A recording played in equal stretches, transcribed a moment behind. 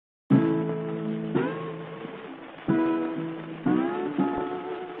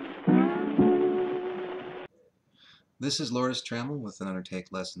This is Lourdes Trammell with an Undertake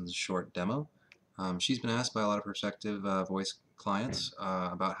Lessons short demo. She's been asked by a lot of prospective voice clients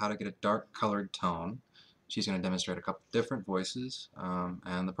about how to get a dark colored tone. She's going to demonstrate a couple different voices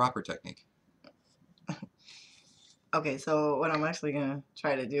and the proper technique. Okay, so what I'm actually going to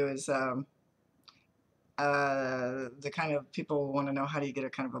try to do is the kind of people want to know how do you get a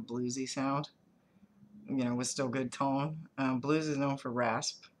kind of a bluesy sound, you know, with still good tone. Blues is known for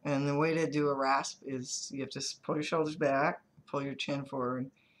rasp, and the way to do a rasp is you have to pull your shoulders back, pull your chin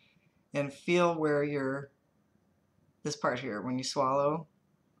forward, and feel where this part here, when you swallow,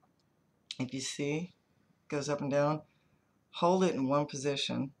 if you see, goes up and down, hold it in one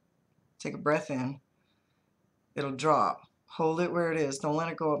position, take a breath in, it'll drop. Hold it where it is, don't let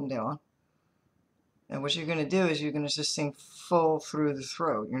it go up and down. And what you're going to do is you're going to just sing full through the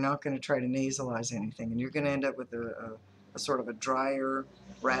throat. You're not going to try to nasalize anything. And you're going to end up with a sort of a drier,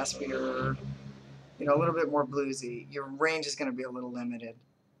 raspier, you know, a little bit more bluesy. Your range is going to be a little limited.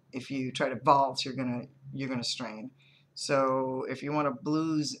 If you try to valse, you're going to strain. So if you want a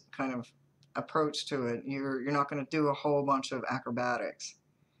blues kind of approach to it, you're not going to do a whole bunch of acrobatics.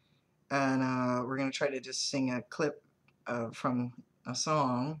 And we're going to try to just sing a clip from a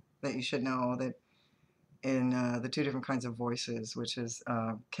song that you should know that in the two different kinds of voices, which is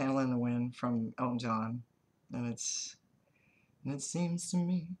Candle in the Wind from Elton John. And it seems to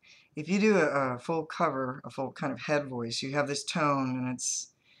me, if you do a full cover, a full kind of head voice, you have this tone,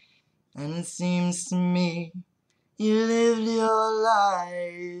 and it seems to me you lived your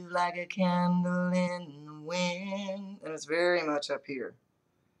life like a candle in the wind, and it's very much up here,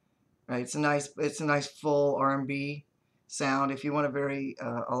 right? It's a nice full R&B sound. If you want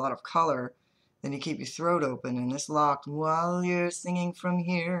a lot of color, then you keep your throat open and it's locked while you're singing from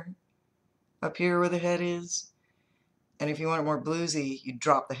here, up here where the head is. And if you want it more bluesy, you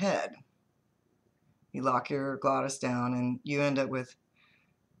drop the head. You lock your glottis down and you end up with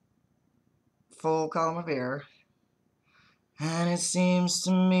full column of air. And it seems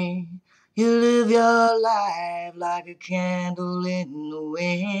to me you live your life like a candle in the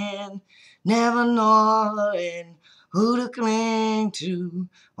wind, never knowing who to cling to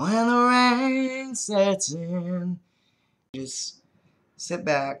when the rain sets in. Just sit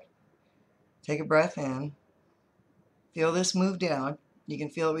back, take a breath in, feel this move down. You can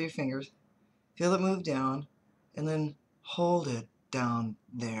feel it with your fingers. Feel it move down, and then hold it down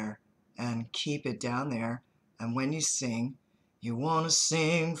there and keep it down there. And when you sing, you want to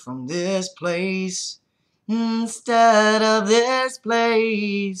sing from this place instead of this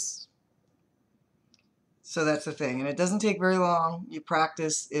place. So that's the thing. And it doesn't take very long. You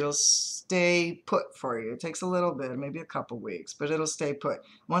practice, it'll stay put for you. It takes a little bit, maybe a couple weeks, but it'll stay put.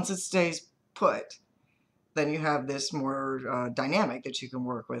 Once it stays put, then you have this more dynamic that you can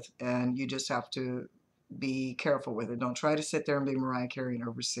work with, and you just have to be careful with it. Don't try to sit there and be Mariah Carey and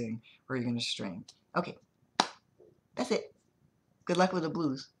oversing, or you're going to strain. Okay, that's it. Good luck with the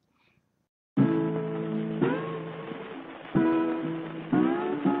blues.